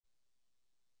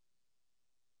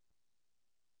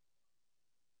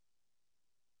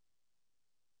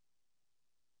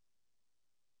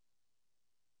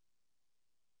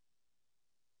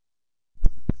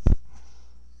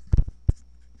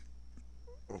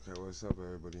Okay, what's up,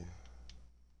 everybody?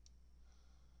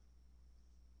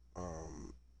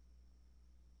 Um,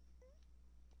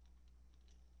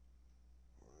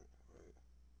 wait.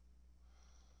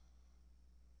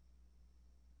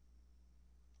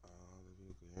 If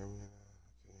you can hear me,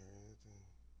 I can't hear anything.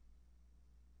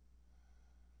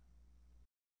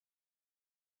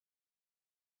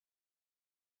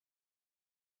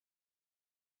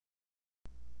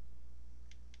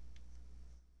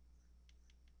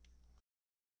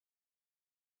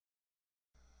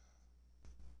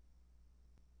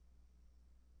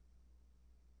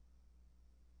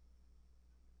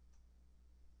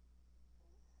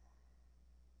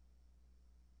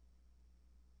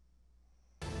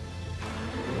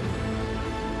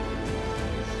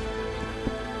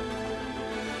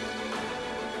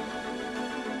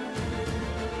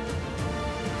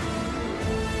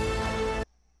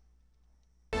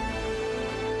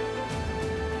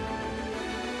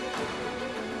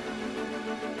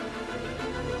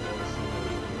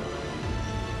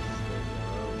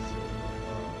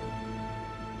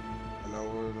 I know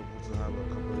we're supposed to have a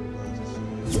couple of events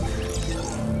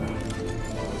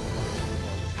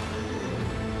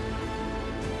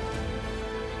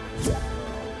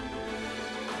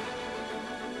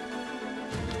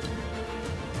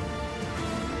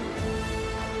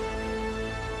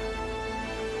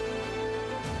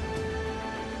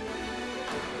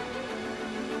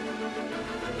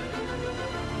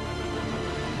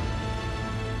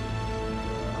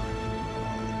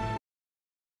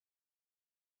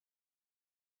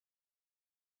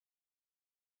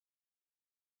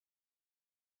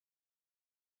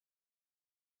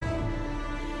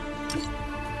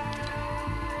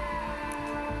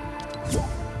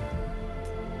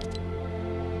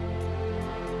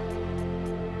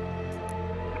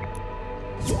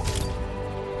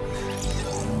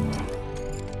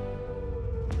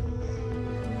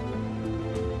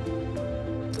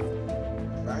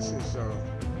fashion show.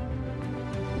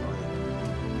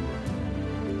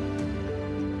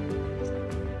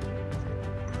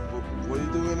 What are you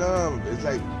doing? It's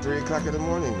like 3 o'clock in the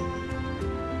morning.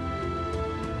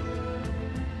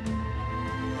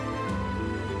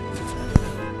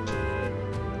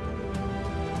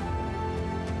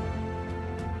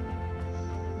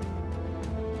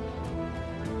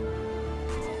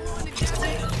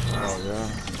 Oh yeah.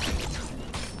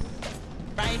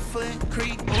 Right foot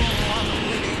creep, walk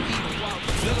with it, even walk.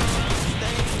 Look around the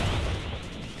stage.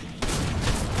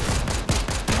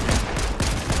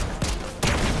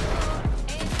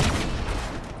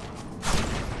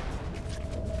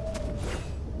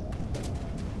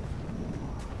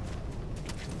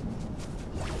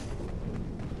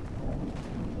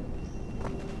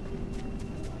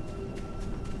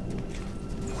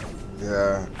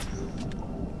 Yeah.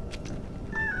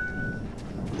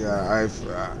 Yeah,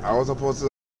 I was supposed to.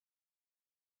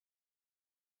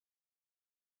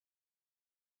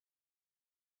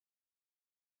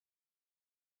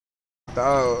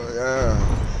 Oh yeah,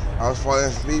 I was falling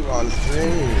asleep on the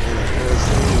stream.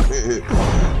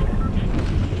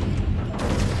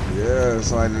 Yeah,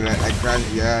 so I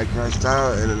crashed. Yeah, I crashed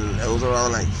out, and it was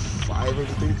around like 5. I was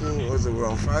thinking, was it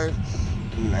around 5?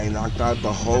 And I knocked out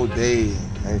the whole day.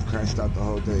 I crashed out the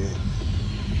whole day.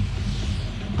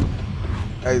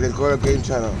 Hey, then go to game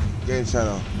channel. Game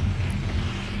channel.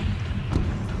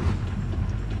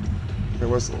 Hey,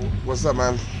 what's up,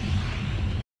 man?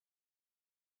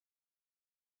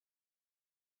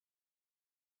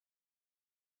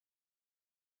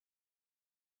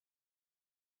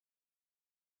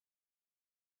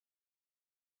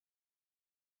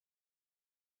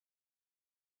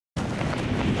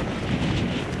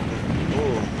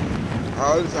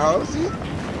 How old is he?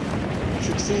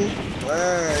 16?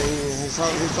 Man, he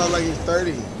sounds like he's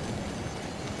 30.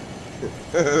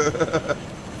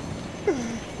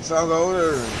 He sounds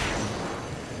older.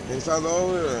 He sounds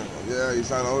older. Yeah, he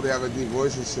sounds older. He have a deep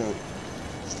voice and shit.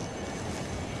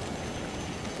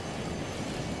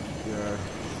 Yeah.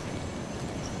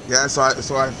 Yeah, so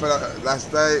I felt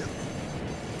last night.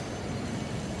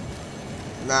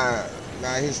 Nah,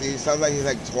 he sounds like he's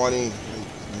like 20.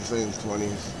 He's in his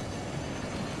 20s.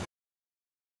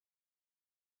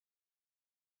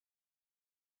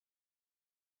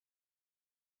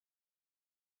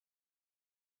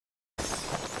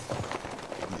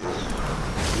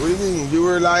 What do you mean? You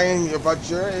were lying about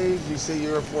your age? You say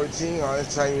you were 14. All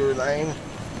this time you were lying?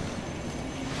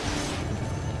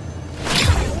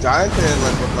 Jonathan,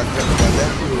 my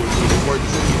nephew, was 14,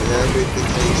 and everybody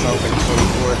thinks he sounds like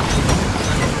 24.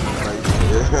 Like,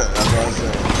 yeah, that's what I'm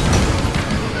saying.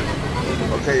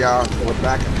 Okay, y'all, we're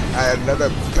back at another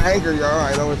banger, y'all.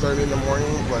 I know it's early in the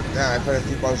morning, but I couldn't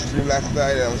keep on stream last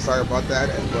night, and I'm sorry about that.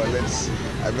 But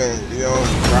I've been,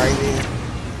 grinding,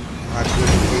 had good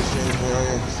vacation,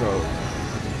 so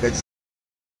let's.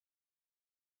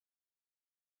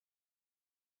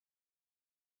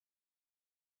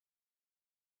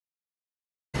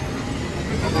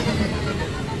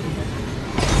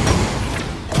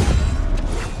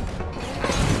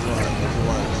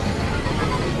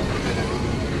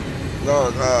 No,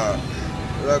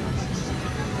 look,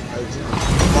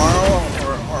 tomorrow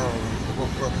or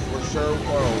for sure,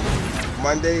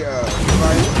 Monday, I'll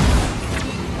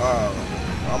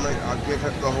give her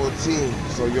the whole team.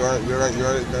 So you're in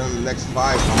the next 5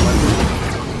 on Monday.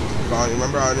 So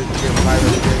remember, I need to get 5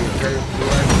 every day. Okay, you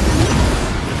right?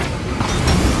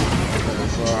 Okay,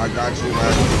 so I got you,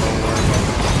 man. Don't worry about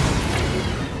that.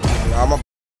 Yeah, I'm a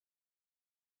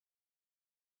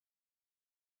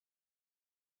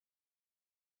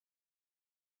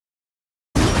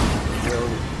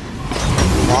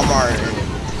Walmart and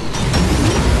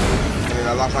then I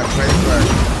lost my credit card.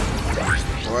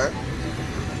 What?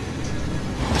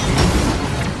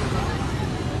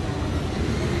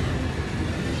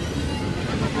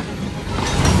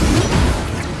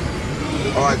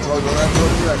 Oh, I told you,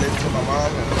 I didn't tell my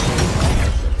mom.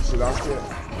 She lost it.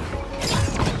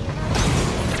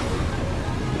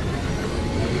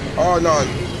 Oh no,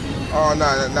 oh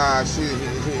nah. He's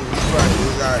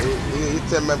right.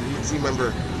 He's a team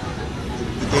member.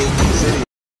 The game from the city.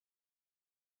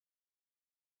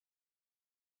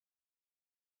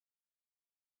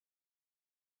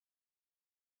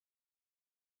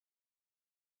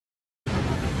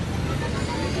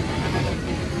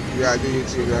 Yeah, I do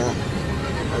YouTube, man.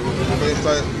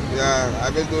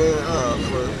 I've been doing it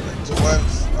for like 2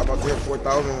 months. I'm about to hit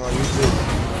 4,000 on YouTube.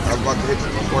 I'm about to hit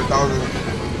 4,000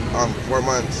 4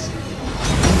 months.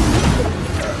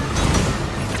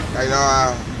 I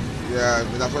know, yeah,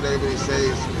 that's what everybody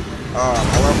says. I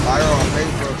went viral on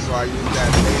Facebook, so I use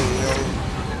that thing,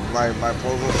 My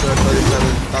post was shared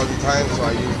 37,000 times, so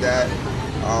I use that.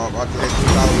 About to hit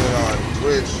 2,000 on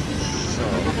Twitch, so.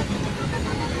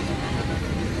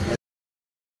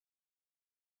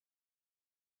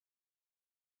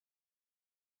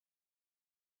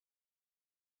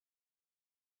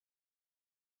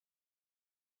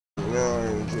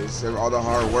 And just all the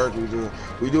hard work we do.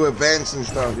 We do events and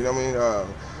stuff, you know what I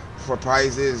mean? For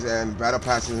prizes and battle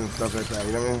passes and stuff like that,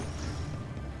 you know what I mean?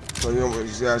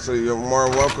 So you're more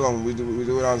welcome. We do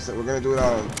it on. We're gonna do it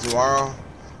on tomorrow,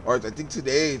 or I think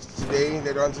today.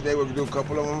 Later on today, we're gonna do a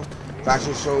couple of them,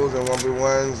 fashion shows and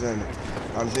 1v1s, and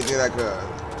I'm thinking like a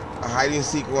hide and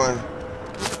seek one.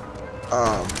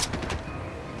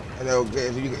 And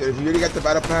if you already got the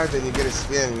battle pass, then you get a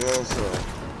skin, So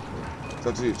it's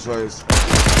up to your choice.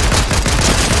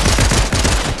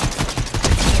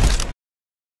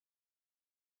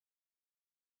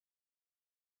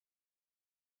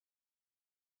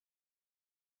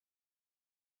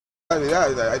 Yeah,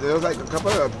 there was like a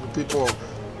couple of people.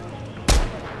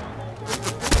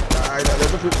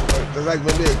 There's like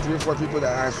maybe like 3 or 4 people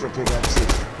that asked for pickaxes.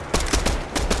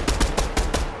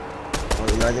 Oh,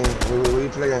 imagine, what are you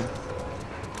playing?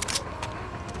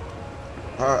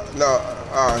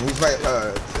 He's my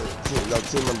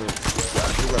team member. Yeah,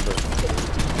 team member.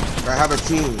 I have a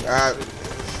team.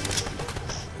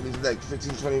 There's like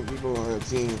 15, 20 people on the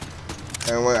team.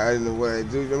 And what I do,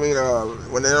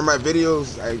 when they're in my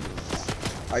videos,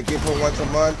 I give them once a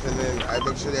month, and then I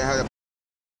make sure they have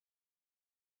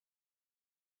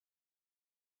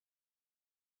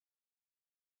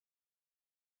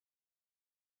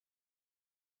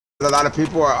a lot of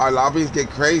people. Our lobbies get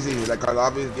crazy. Like our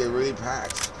lobbies get really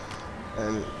packed,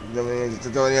 and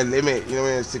it's only a limit.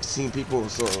 It's 16 people,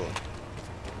 so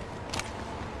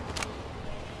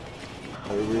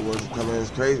everybody wants to come in.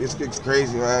 It's crazy. It's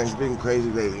crazy, man. It's been crazy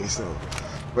lately. So,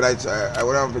 but I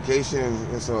went on vacation,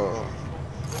 and so.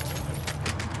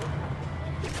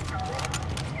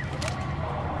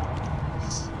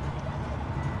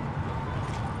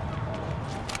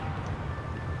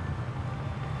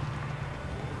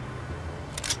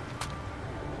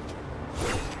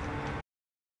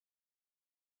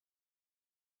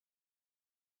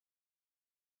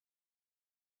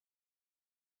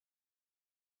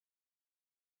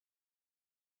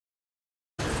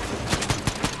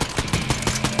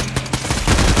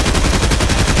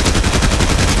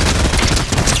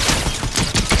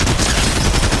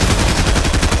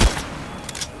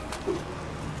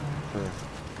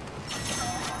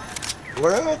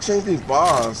 When did they change these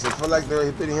bars? I feel like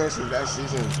they've been here since that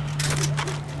season.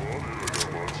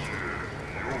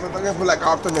 I feel like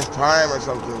Optimus Prime or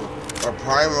something. Or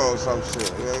Primo or some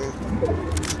shit, you know what I mean?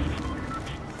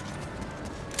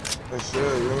 For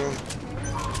sure, you know what I mean?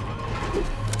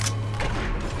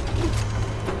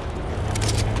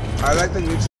 I like the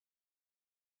YouTube.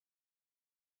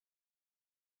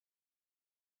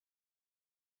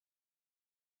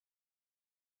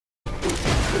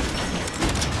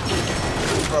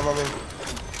 From, I mean,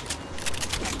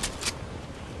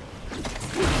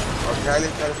 Cali,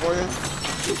 California.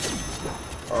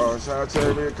 Oh, shout out to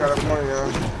everybody in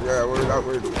California. Yeah, we're out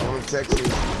with I'm in Texas.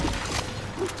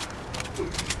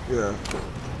 Yeah.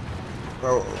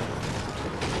 Oh.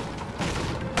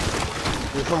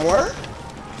 You from where?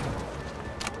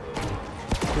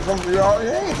 You from you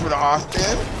ain't from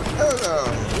Austin.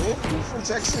 You from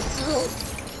Texas too?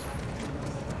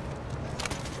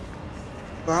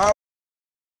 So how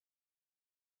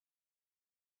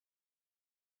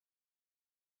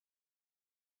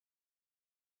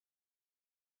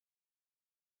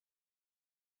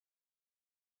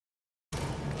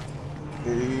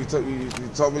you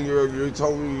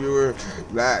told me you were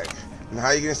black. And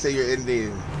how you gonna say you're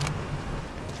Indian?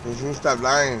 You can stop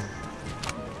lying.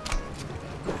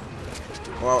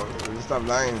 Well, you stop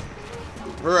lying.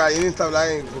 Bro, you didn't stop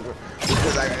lying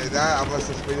because that I must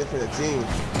suspend it for the team.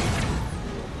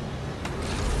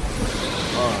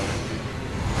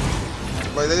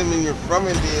 But that doesn't mean you're from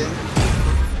India.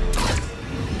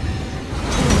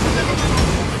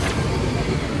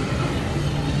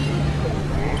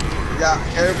 Yeah,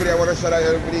 everybody, I want to shout out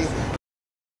everybody.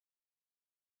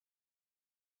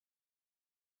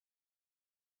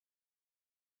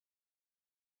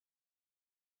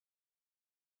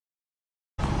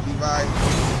 Levi,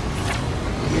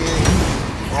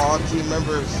 yeah, all team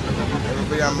members,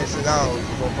 everybody I'm missing out.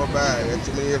 Don't feel bad. There's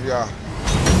too many of y'all.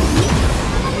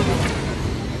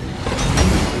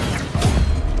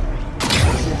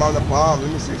 She's on the bomb. Let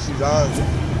me see if she's on.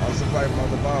 I'm surprised on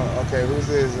the bomb. Okay, who's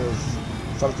this?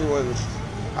 Something was,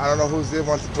 I don't know who's this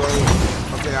wants to join.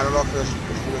 Okay, I don't know if it's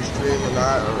in the stream or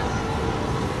not.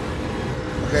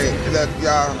 Okay, look,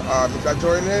 y'all, if y'all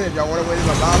join in, if y'all want to wait in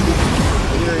the lobby,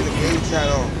 here in the game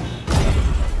channel.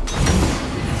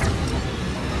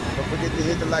 Don't forget to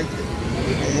hit the like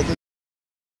and hit the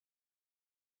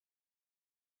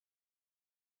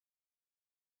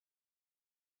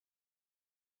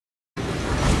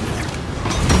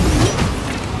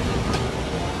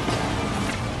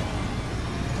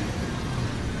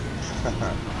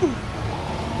that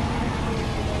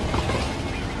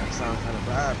sounds kind of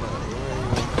bad, but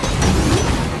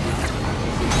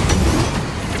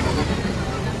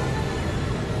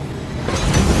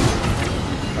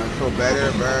I feel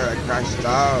better, bro. I crashed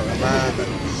out, man.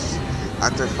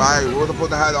 After 5, we were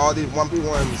supposed to have all these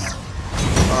 1v1s.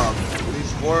 At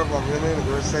least 4 of them, you know what I mean?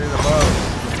 We were setting them up,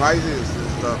 prizes and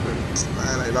stuff, and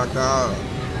man, I knocked out.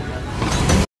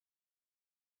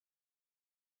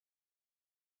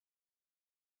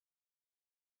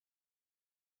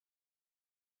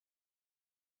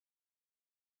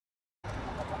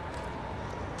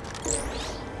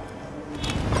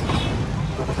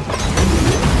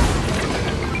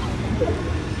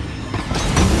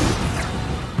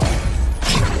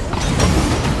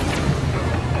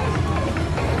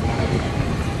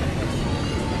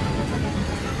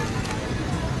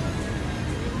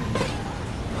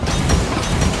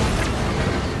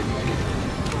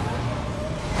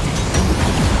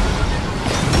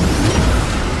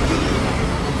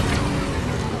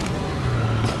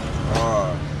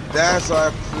 So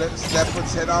I slept for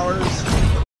 10 hours.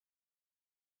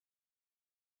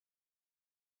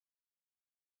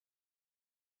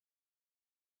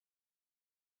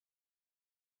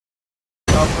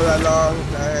 Not for that long,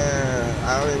 man.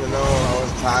 I don't even know. I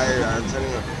was tired. I'm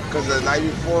telling you, because the night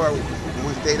before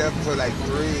we stayed up till like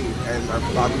 3, and our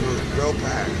lobby was real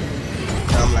packed.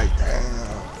 And I'm like,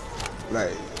 damn.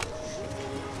 Like,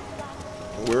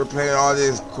 we were playing all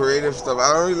this creative stuff.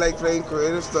 I don't really like playing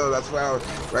creative stuff. That's why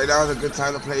right now is a good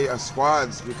time to play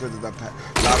squads because of the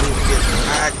lobbies get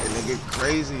packed and they get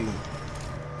crazy.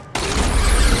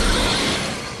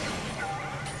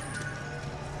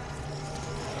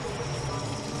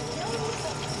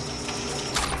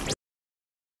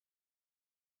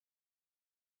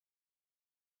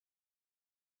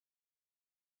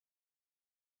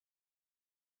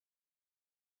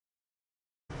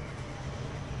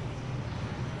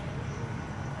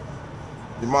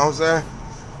 Your mom's there?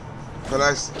 Tell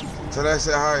I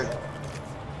say hi.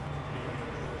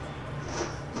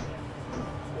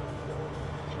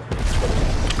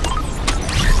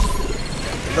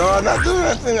 No, I'm not doing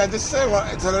nothing. I just said,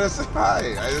 tell her to say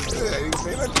hi. I just did. I didn't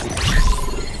say nothing.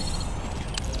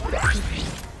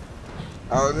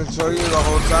 I was just showing you the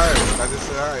whole time. I just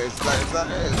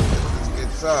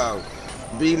said, alright,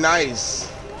 be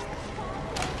nice.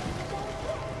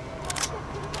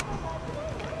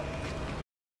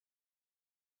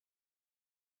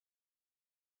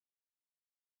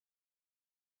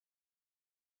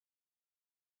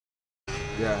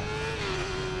 Yeah.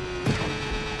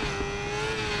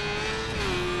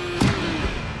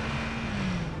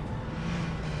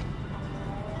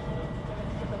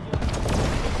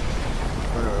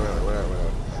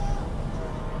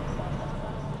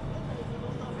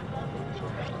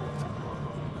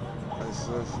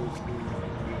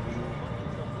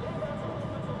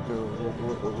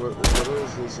 Whatever. What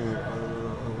is this here?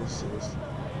 What's this?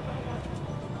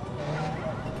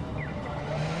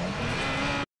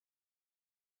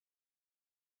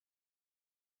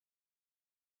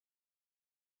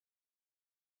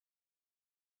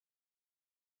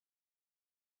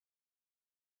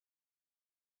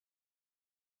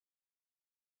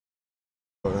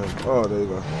 Oh, there you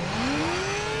go.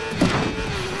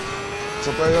 So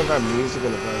probably don't have music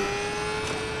in the back.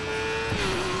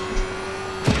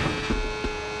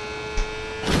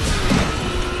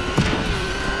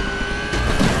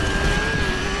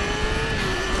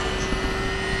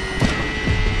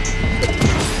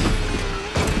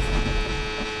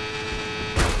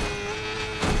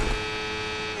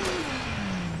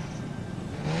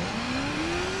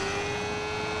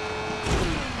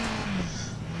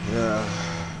 Yeah.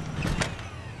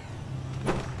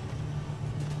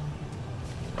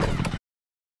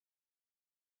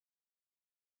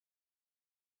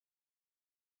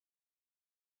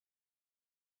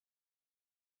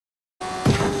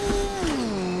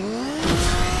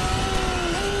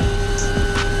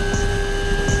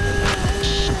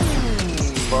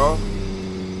 Bro?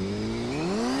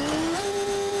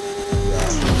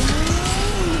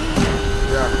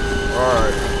 Yeah.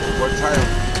 Alright. What time?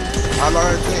 How long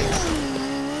it takes?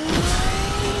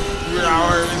 3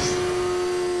 hours.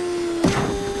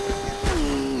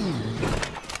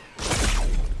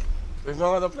 There's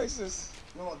no other places?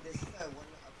 No, this is one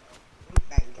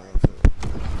bank.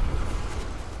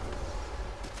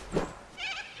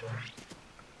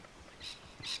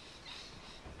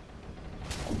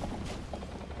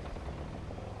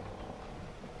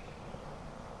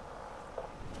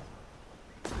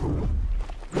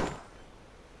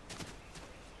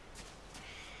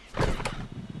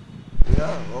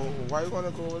 Yeah, well, why you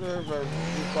wanna go over there if you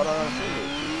caught on food?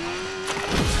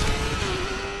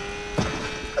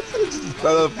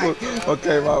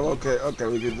 Okay, Mom, okay,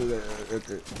 we can do that.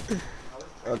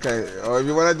 Okay. Or if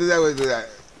you wanna do that, we'll do that.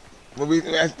 But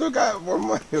I still got more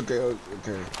money. Okay.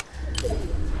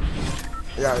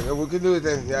 Yeah, we can do it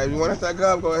then. Yeah, if you wanna stack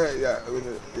up, go ahead. Yeah,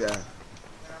 yeah.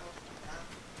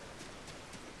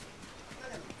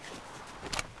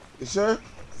 You sure?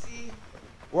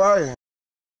 Why?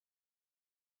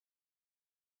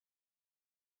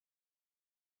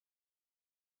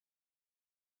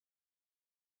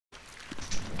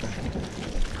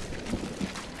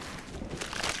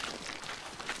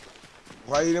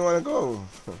 Why you didn't want to go?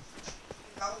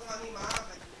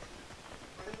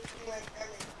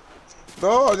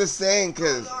 No, I'm just saying,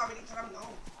 cause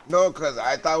no, cause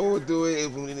I thought we would do it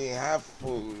if we didn't have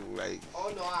food, like.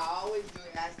 Oh no, I always do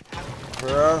it as.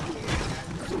 Bro.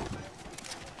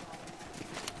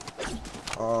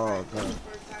 Oh, okay.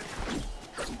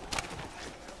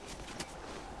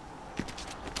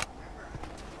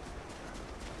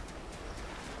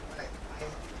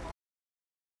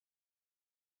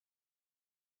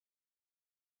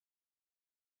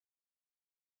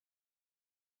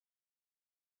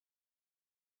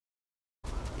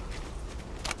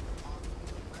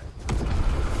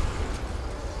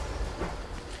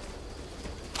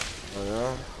 Oh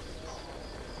yeah.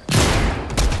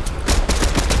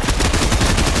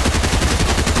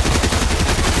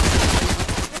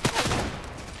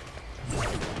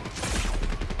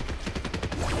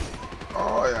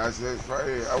 Oh yeah, I said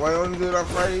Friday. I went on to do it on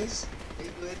Fridays. They do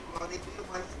it once.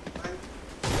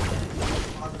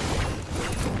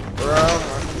 Bro.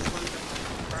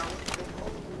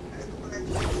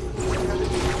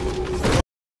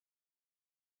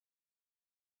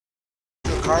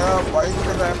 Car up, why you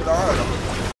gonna have it on?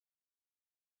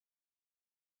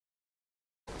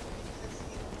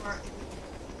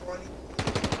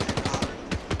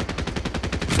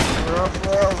 For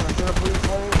real, I should have put it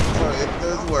funny. So it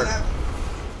does work.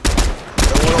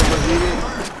 It won't overheat it.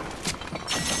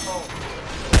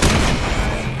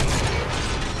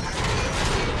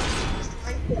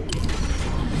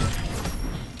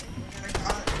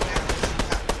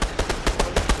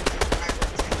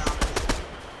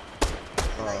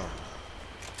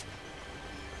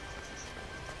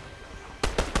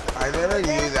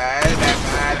 never use that. It doesn't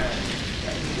matter.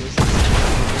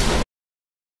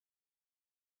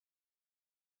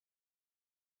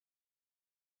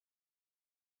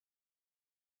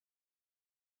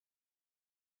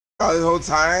 Oh, this whole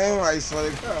time? I swear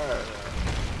to God.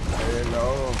 I didn't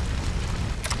know.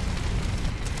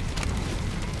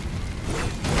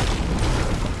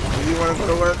 Do you want to go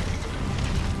to work?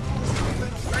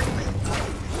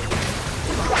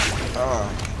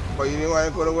 Oh. But you didn't want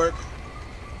to go to work?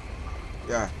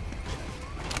 Yeah.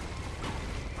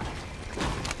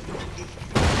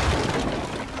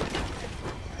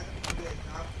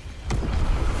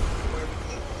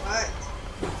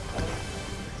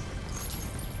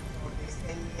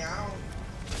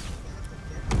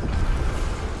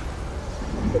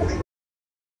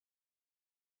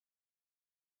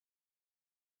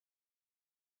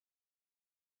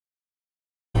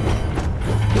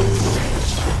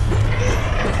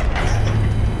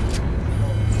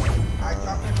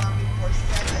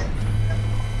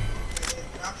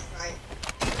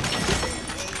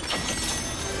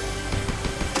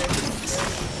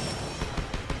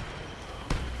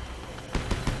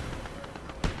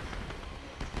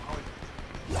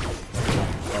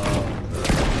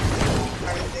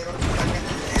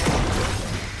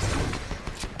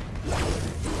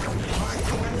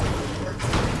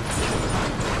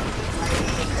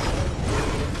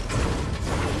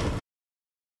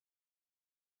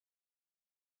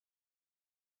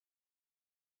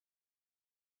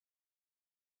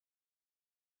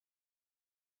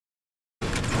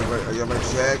 I get my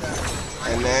check,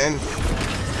 and then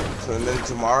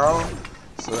tomorrow,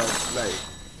 so that's like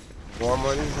more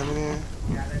money coming in.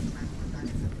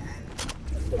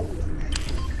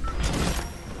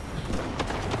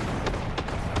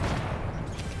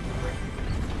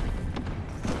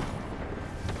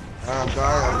 I'm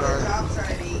sorry.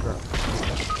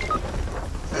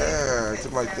 Yeah, I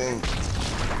took my thing.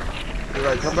 You're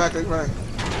right, come back,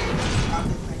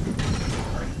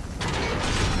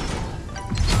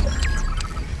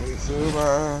 Me too,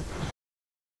 man.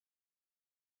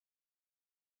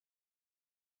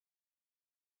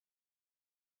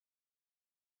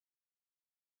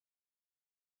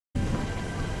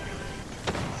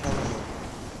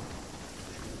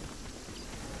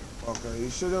 Okay, you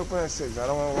should open at 6. I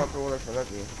don't want to walk away for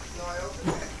nothing. No, I opened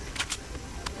it.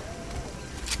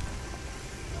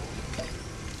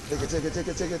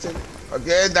 Take it.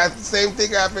 Again, that's the same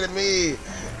thing happened to me.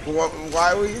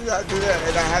 Why would you not do that?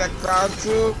 And I had a crown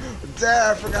too.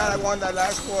 Damn, I forgot I won that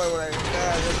last one when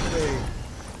yesterday.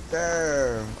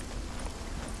 Damn.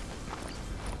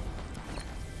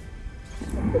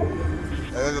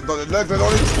 And look, there's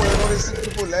only 6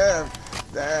 people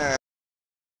left. Damn.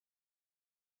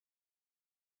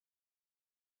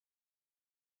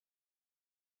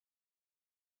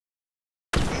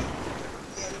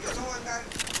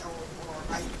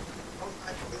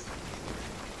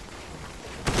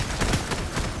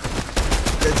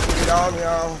 Let's get it on,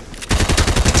 y'all.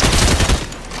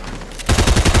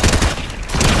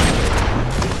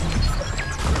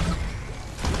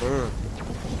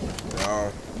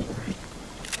 No.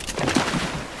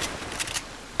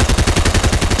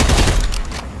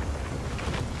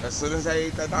 As soon as I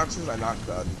ate that nachos, I knocked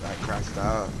out. I crashed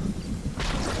out.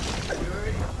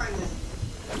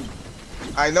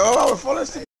 I know, I was full of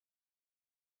shit.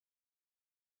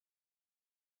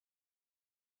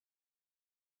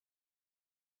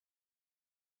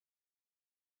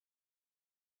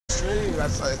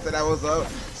 That's why I said I was up.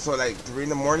 So like 3 in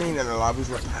the morning and the lobbies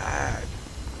were packed.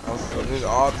 I was filming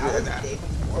all through.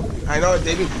 I know the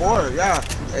day before, yeah.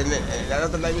 And that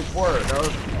was the night before. That was,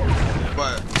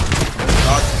 but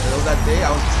it was that day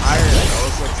I was tired. I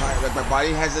was so tired. Like my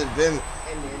body hasn't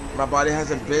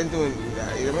been doing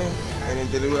that. You know what I mean? And then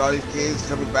dealing with all these kids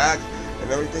coming back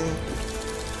and everything.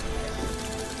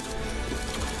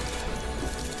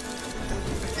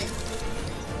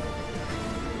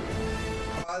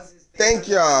 Thank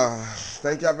y'all.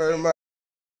 Thank y'all very much.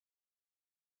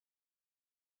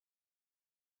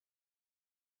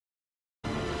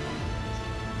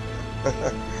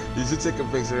 You should take a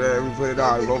picture and we put it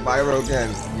on. Go viral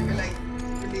again.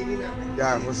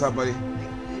 Yeah, what's up, buddy?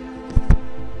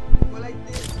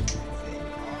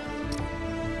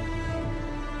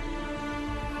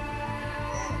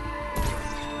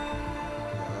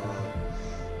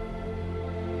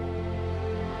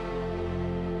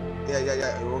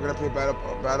 Yeah. We're gonna play battle.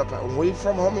 Where you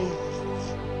from, homie?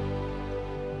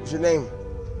 What's your name?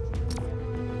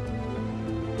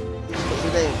 What's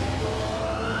your name?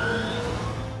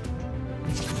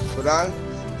 Sudan?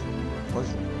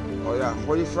 Oh yeah.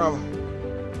 Where you from?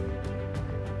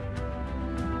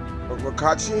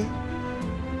 Wakachi?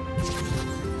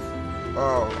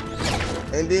 Oh,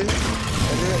 Indian?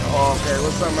 Oh, okay,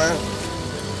 what's up, man?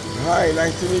 Hi,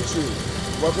 nice to meet you.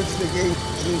 Welcome to the Game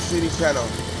King City channel.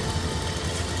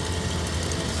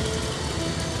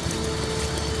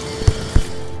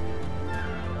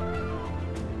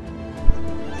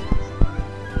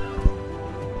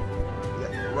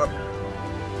 Yeah, well,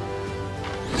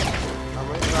 how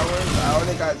many hours? I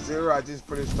only got 0. I just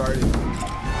put it started.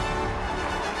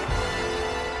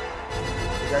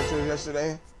 You got yours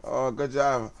yesterday? Oh, good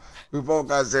job. We both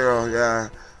got 0, yeah.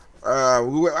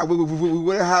 We would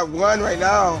have had 1 right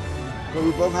now, but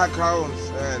we both had crowns.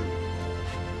 And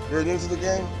you're new to the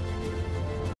game?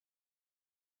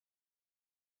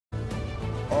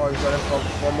 Oh, you got it from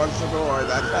 4 months ago? Or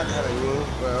that's not kind of new,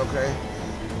 but okay.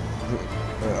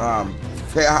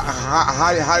 Okay,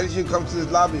 how did you come to this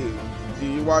lobby? Do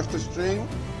you watch the stream?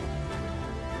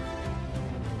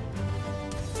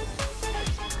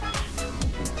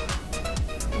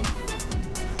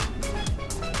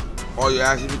 Oh, you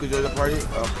asked if you could join the party?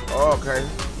 Oh, okay.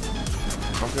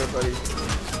 Okay, buddy.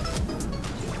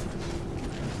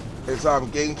 It's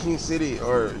Game King City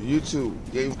or YouTube.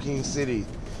 Game King City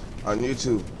on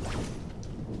YouTube.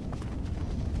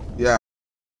 Yeah.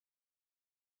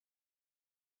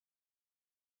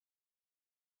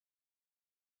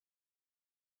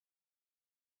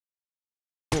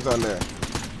 It's on there.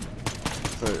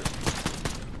 So,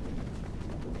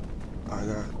 I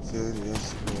got 10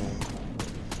 yesterday.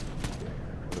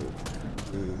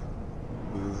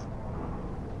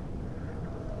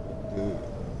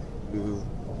 Do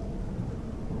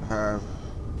have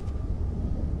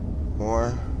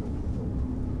more?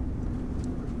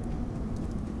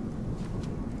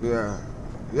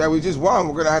 Yeah, we just won.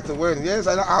 We're gonna have to win. Yes,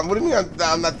 what do you mean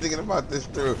I'm not thinking about this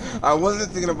through? I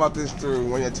wasn't thinking about this through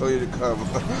when I told you to come.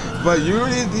 But you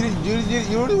really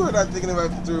were not thinking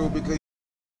about it through because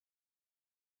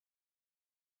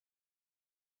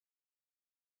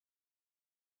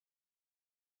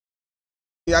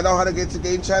yeah, I know how to get to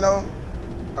game channel.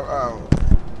 Okay.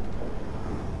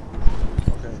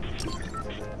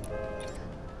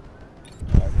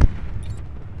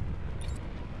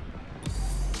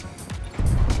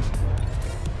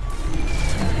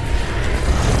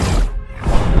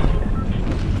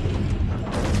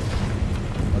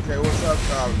 Okay, what's up?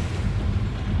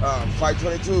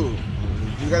 522.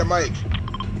 You got a mic?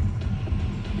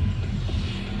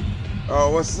 Oh,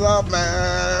 what's up,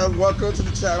 man? Welcome to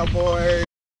the channel, boy.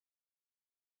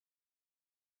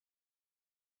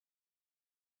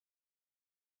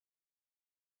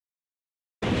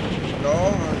 No,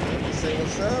 you can say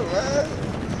what's up, man.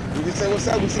 You can say what's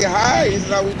up. We say hi. This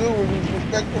is how we do. We're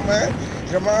respectful, man.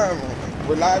 Come on,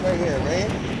 we're live right here, man.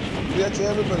 Do that to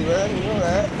everybody, man. You know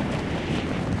that.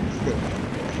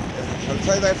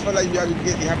 Sometimes I feel like you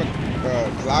have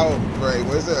a cloud brain.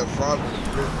 What is it? A frog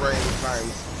brain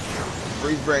times.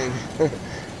 Freeze brain.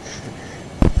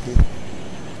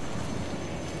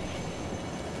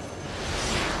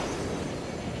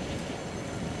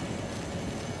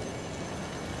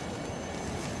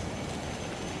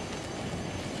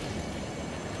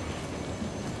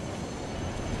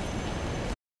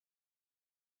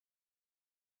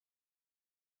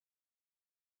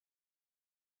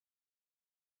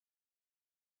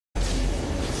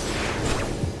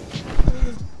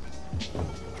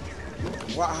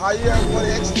 Well, how you have 1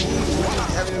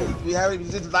 XP? We haven't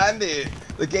just landed.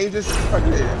 The game just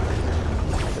started.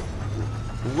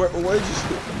 Where did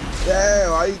you?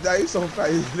 Damn, why you so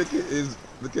fast?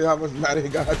 Look at how much mana he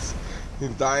got. He's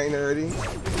dying already.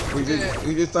 We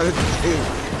just started the game.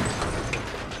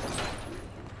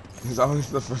 He's always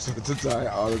the first one to die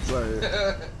all the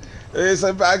time. It's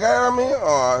a bad guy on me?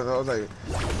 Oh, I was like,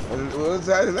 what was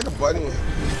that? It's like a bunny.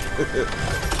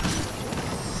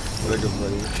 Like a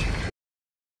bunny.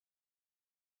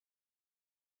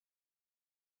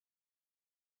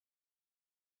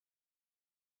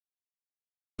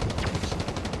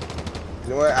 You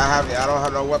know what? I don't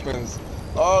have no weapons.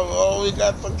 Oh, we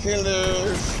got the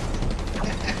killers.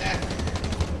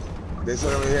 This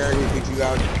one over here, he beats you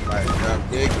out like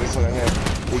big. This one here,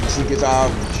 she gets all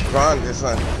strong. This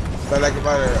one. So I like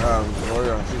about her,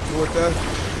 she's cool with us,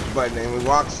 but then we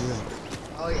walk, she's like,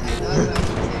 Oh yeah,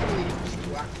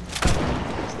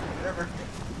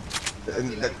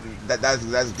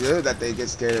 that's good that they get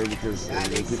scared because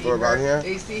people around here.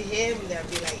 They see him, they'll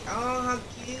be like, oh, how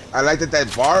cute. I like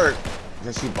that bark.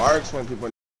 That she barks when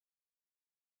people.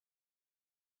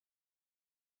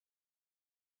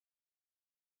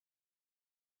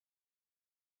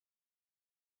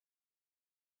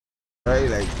 Right,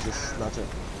 like just not to.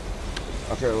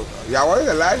 Okay, y'all wanted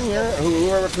to land here.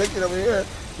 Whoever clicked it over here,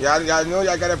 y'all know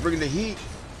y'all gotta bring the heat.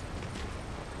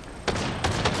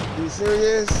 you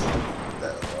serious?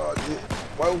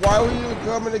 Why would you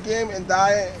come in the game and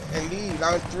die and leave?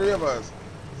 Now it's 3 of us.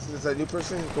 This is a new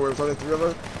person? So we're only 3 of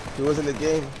us? He was in the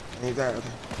game and he died.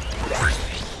 Okay.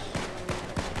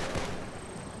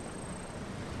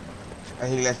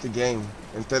 And he left the game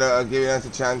instead of giving us a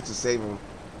chance to save him.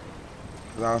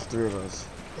 Now it's 3 of us.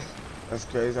 That's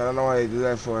crazy. I don't know why they do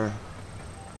that for.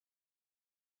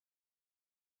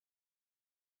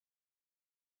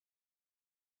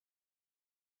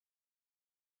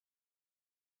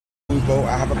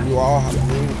 I have a, you all have a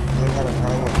green. Have a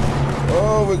time.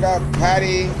 Oh, we got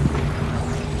Patty.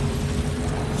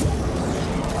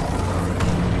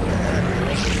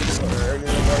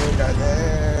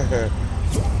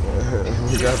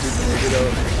 We got people taking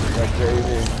out. That's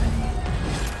crazy.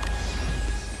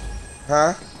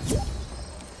 Huh?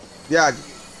 Yeah,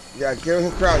 give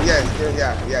him crown. Yes,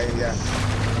 yeah.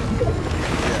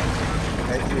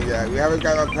 Thank you. Yeah, we haven't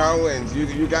got no crown wins.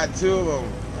 You got 2 of them.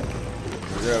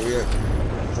 Yeah.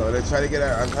 So they're trying to get.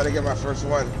 I'm trying to get my first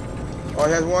one. Oh,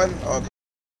 he has 1. Okay.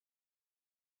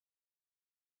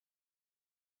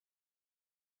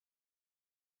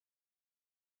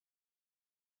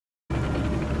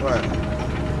 What?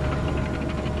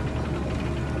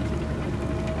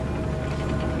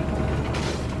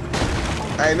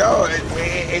 I know it's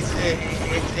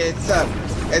fun.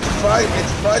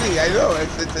 It's funny. I know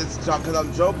it's because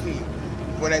I'm joking.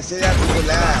 When I say that, people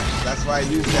laugh. That's why I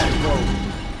use that quote.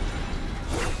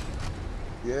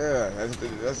 Yeah,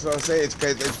 that's what I'm saying. It's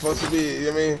supposed to be, you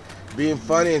know what I mean, being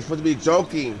funny. It's supposed to be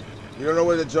joking. You don't know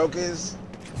what the joke is?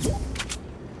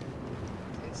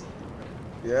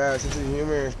 Yeah, sense of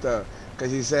humor and stuff.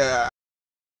 Cause he said,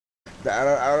 I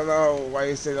don't know why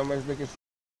he said I'm making.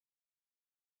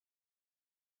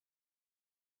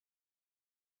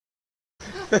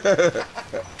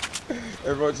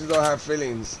 Everyone just don't have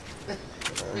feelings.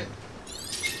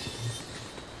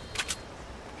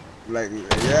 Like,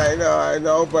 yeah, I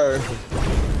know, but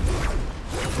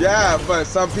yeah, but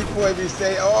some people would be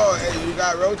saying, oh, hey, you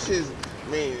got roaches. I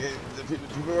mean,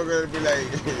 people are gonna be like,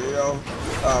 you know,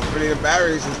 pretty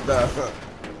embarrassed and stuff.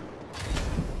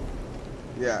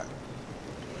 Yeah.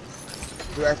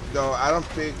 No, I don't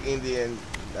speak Indian,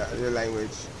 their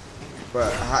language,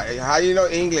 but how do you know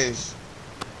English?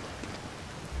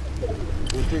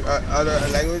 You speak other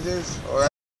languages? Or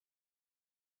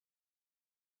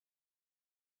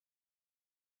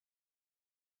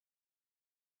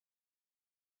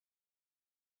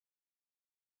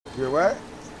you're what?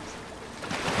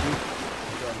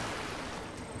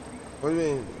 What do you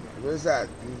mean? What is that?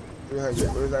 300.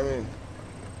 What does that mean?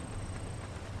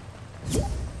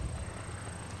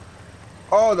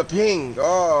 Oh, the ping.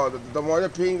 Oh, the more the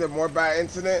ping, the more bad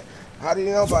internet. How do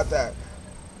you know about that?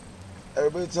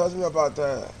 Everybody tells me about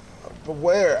that. But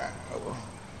where?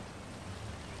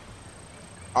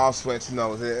 I'll switch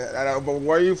knows. But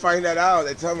where you find that out?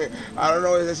 They tell me. I don't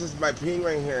know. This is my ping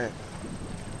right here.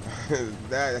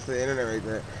 That's the internet right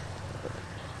there.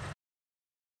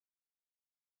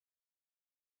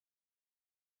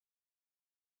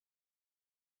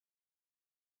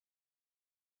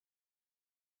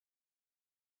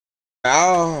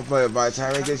 Now, but by the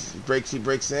time it he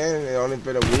breaks in, it only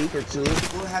been a week or 2.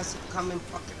 Who has come and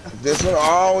fucking? This one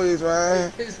always,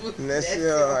 man. This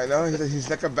I know he's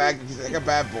like a bad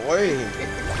boy,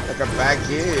 like a bad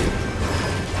kid.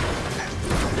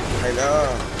 I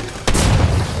know.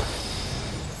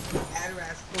 Bad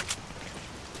rascal.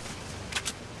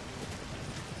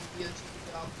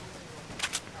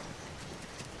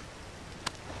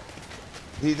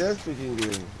 He does speak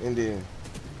Indian.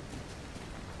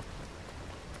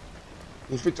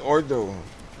 He speaks Urdu.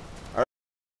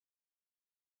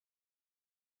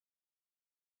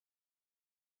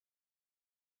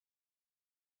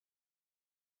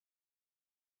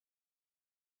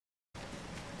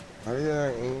 How do you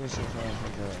learn English and stuff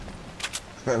like that?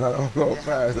 I don't know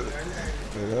fast.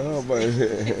 You know, but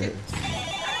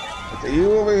okay,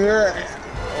 you over here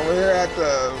at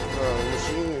the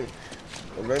machine,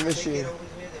 the red machine.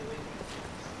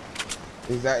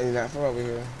 He's not from over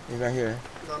here. He's not here.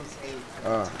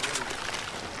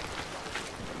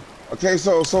 Okay,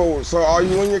 so are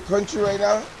you in your country right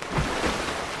now?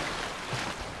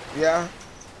 Yeah.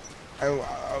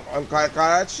 I'm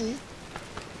Karachi.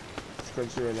 This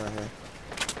country right now here.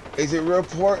 Is it real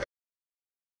poor?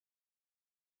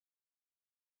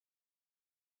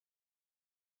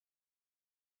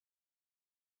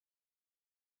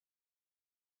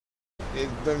 Is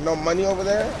there no money over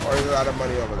there, or is there a lot of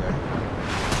money over there?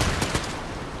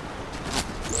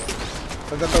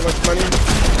 Is that so much money?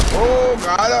 Oh,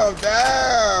 got him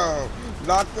down!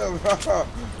 Knocked him out.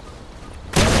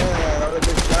 Man, that was a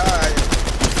good shot.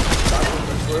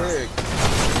 quick.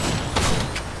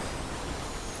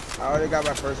 I already got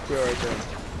my first kill right there.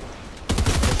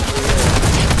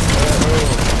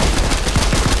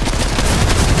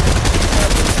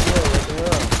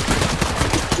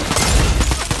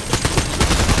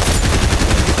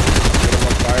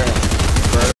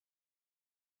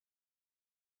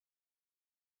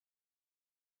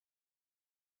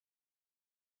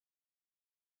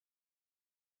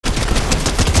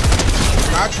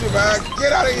 Got you, man.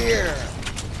 Get out of here.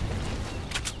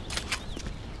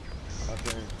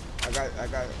 Okay. I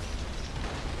got it.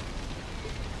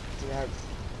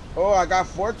 Oh, I got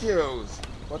 4 kills.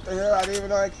 What the hell? I didn't even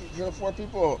know I could kill 4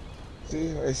 people.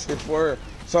 See, I said 4.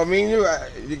 So me and you,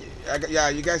 yeah,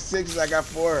 you got 6 and I got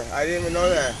 4. I didn't even know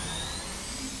that.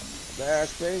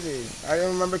 That's crazy. I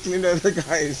didn't remember killing the other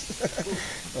guys.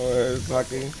 Oh, it's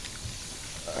fucking.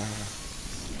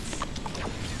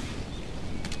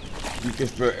 You can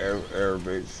spell air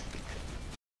base.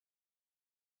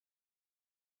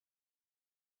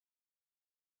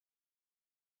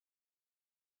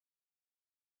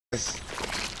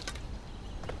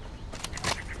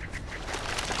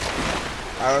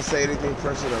 I don't say anything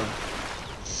personal.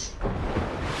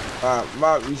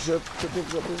 Mom, you should put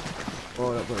this up here.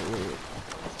 Hold up,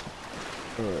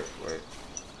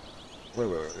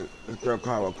 wait. This girl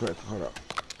call real quick. Hold up.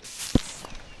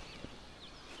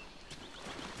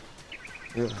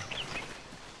 Yeah.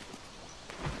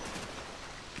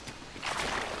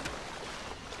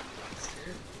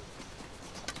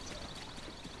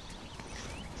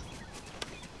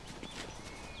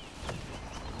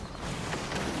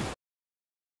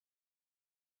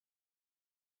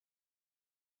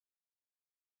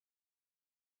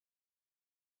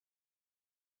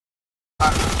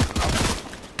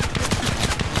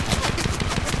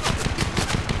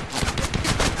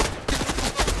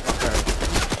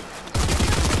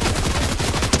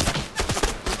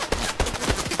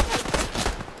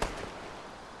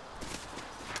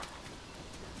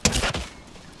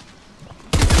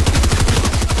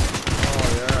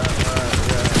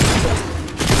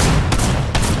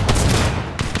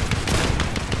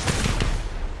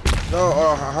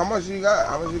 No, how much you got?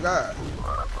 How much you got?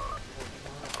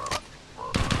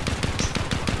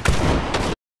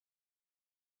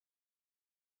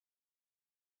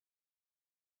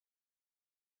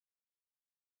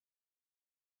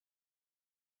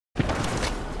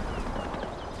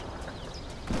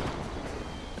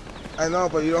 I know,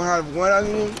 but you don't have one on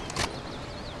you?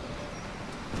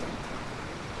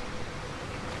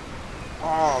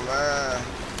 Oh, man.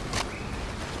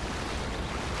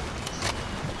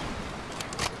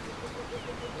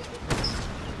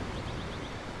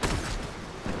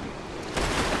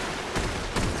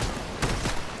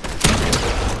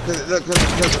 Cause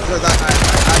I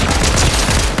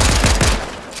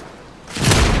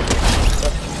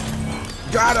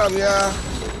got him, yeah.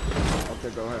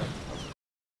 Okay, go ahead.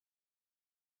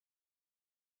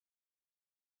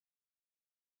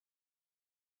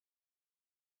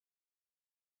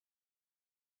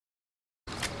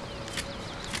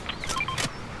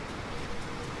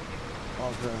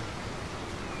 Okay.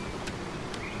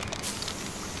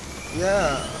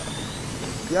 Yeah.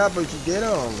 Yeah, but you get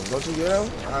him. Don't you get him?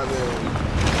 I mean,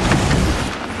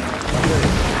 okay.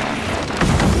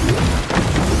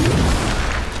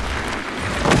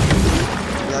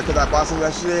 Yeah, cause I bought some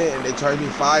yesterday and they charged me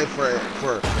 $5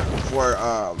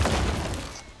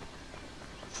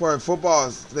 for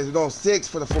footballs. They don't 6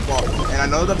 for the football. And I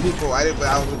know the people. I didn't, but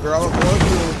I was a girl going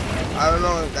through. I don't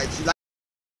know. Like she like.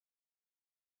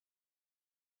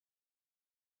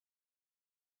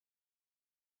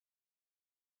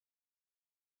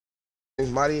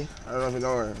 Marty, I don't know if you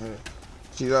know her.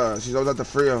 She's always at the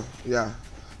Frio. Yeah,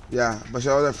 but she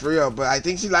always at Frio. But I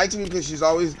think she likes me because she's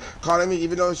always calling me,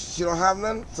 even though she don't have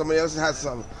none. Somebody else has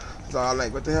some. So I'm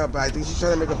like, what the hell? But I think she's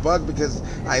trying to make a buck because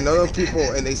I know those people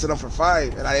and they sell them for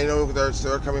 $5, and I didn't know they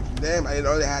were coming from them. I didn't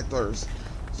know they had theirs.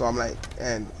 So I'm like,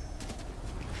 and.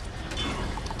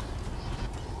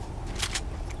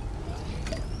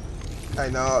 I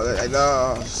know.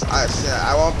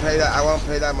 I won't pay that. I won't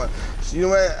pay that much. You know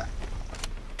what?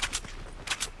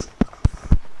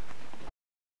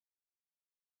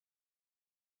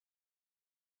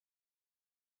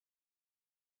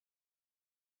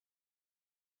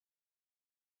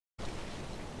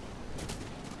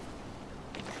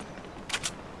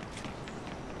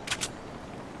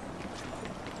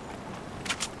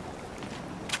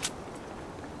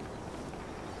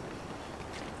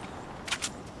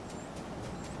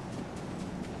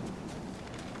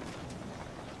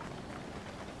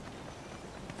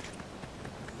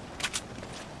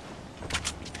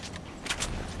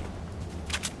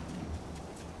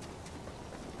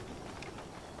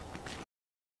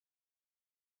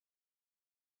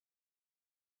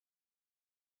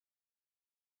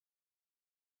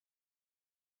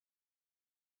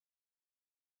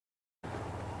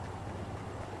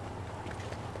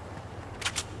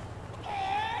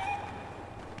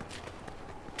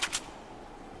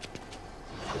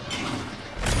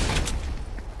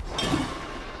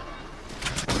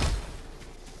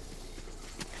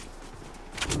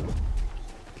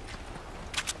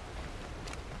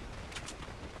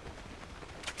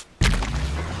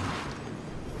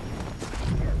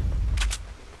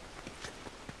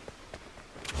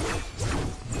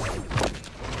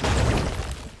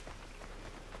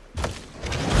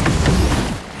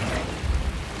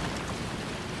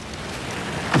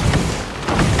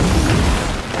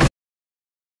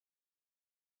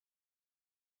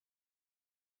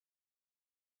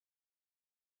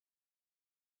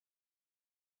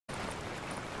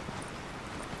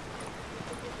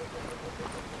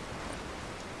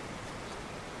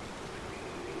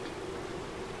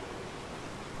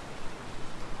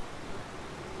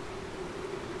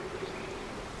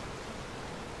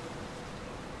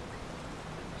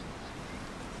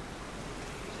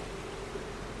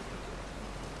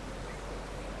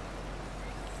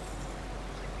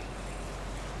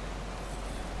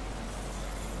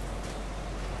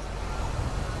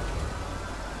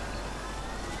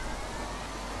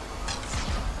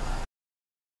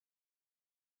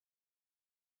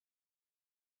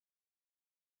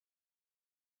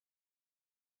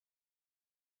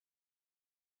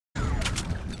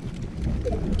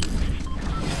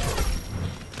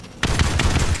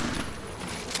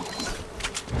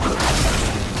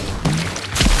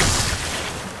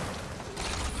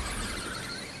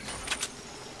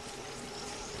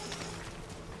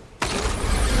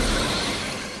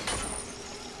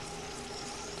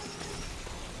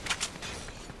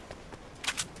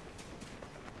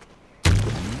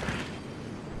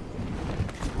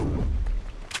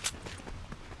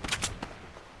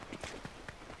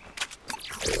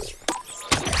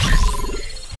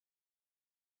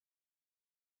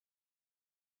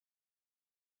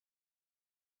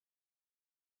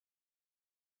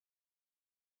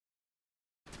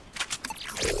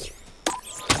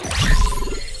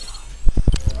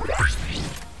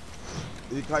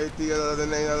 you call your Tia the other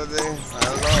day? I don't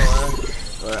know, man.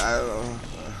 But I don't know.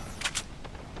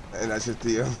 And that's your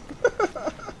Tia.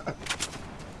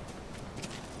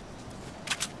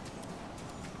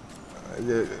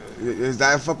 Is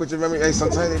that fuck with your memory? Hey,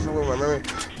 sometimes they fuck with my memory.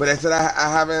 But I said I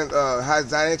haven't had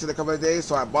Xanax in a couple of days,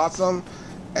 so I bought some,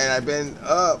 and I've been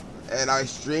up, and I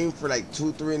streamed for like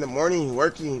 2, 3 in the morning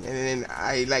working, and then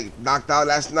I like knocked out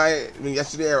last night. I mean,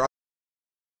 yesterday.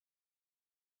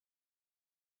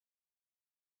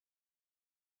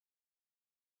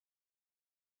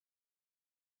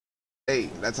 Hey,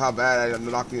 that's how bad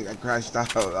I crashed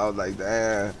out. I was like,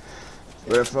 damn.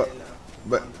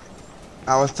 But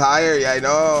I was tired. Yeah, I know.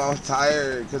 I was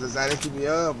tired because the Xanax keep me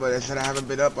up. But I said I haven't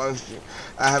been up. I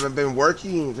haven't been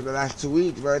working for the last 2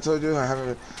 weeks. But I told you I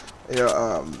haven't. You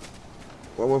know,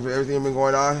 with everything been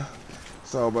going on.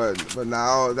 So, but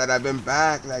now that I've been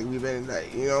back, like we've been,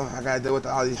 like, you know, I gotta deal with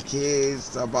all these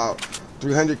kids. About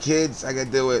 300 kids I gotta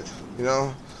deal with. You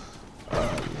know.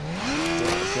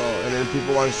 So and then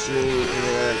people on stream, and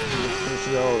then,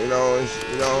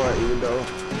 even though.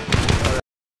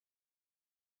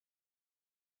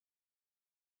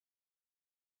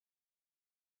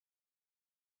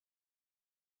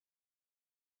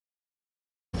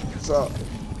 So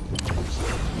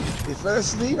you fell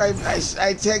asleep. I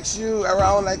text you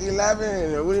around like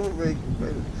 11,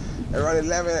 around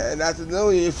 11 in the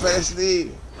afternoon. You fell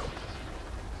asleep.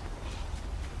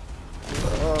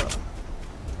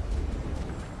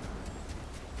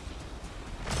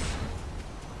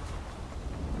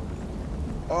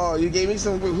 Oh, you gave me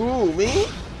some. Who? Me?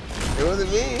 It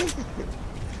wasn't me.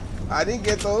 I didn't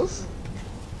get those.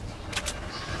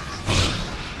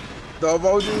 The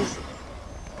emojis.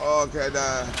 Oh, okay,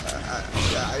 nah.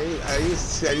 I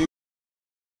didn't.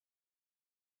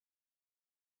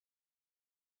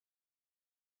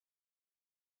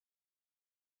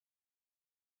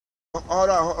 Hold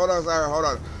on, sorry, hold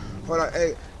on.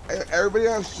 Hey, everybody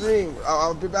on stream.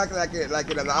 I'll be back like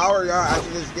in an hour, y'all. After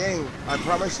this game, I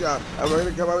promise y'all. And we're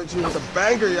gonna come out with you with a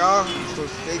banger, y'all. So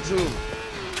stay tuned.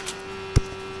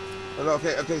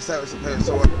 Okay,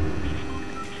 so what?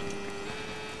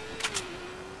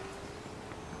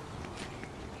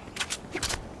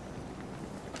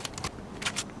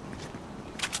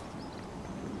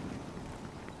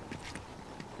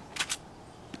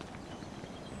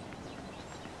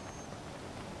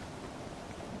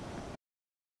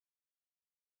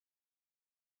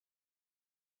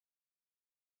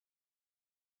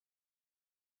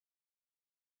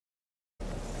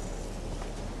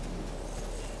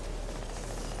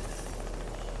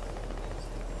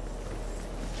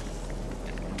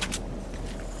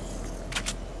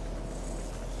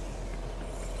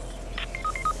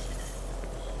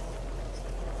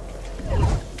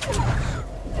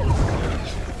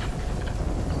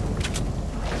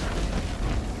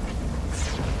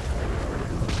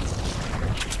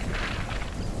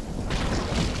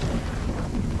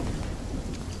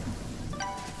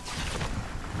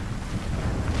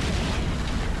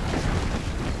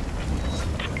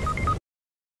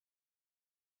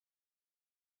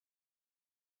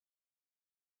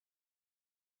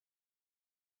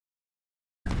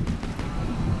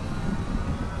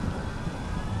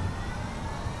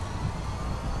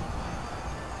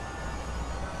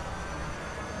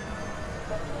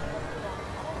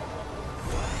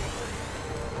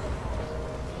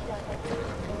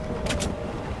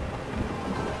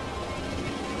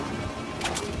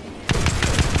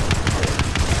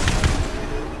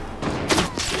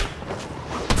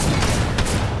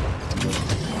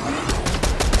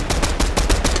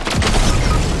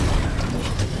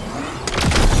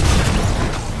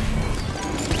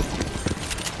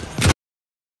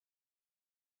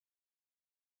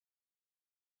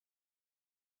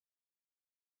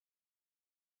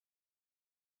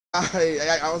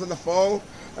 I was on the phone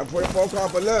and put a phone call,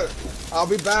 but look, I'll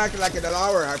be back like in an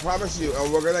hour, I promise you,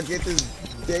 and we're gonna get this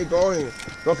day going.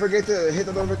 Don't forget to hit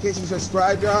the notification,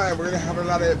 subscribe, y'all, and we're gonna have a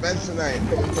lot of events tonight,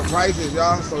 surprises,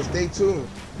 y'all, so stay tuned.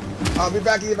 I'll be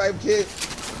back in 5 kids,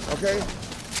 okay?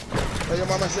 Tell your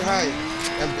mama say hi,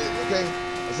 and, okay?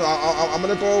 So I'm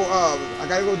gonna go, I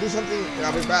gotta go do something, and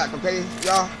I'll be back, okay,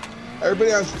 y'all?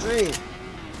 Everybody on stream,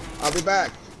 I'll be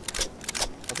back.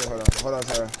 Okay, hold on,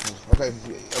 Sarah.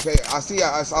 Okay, I'll see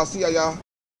ya, y'all.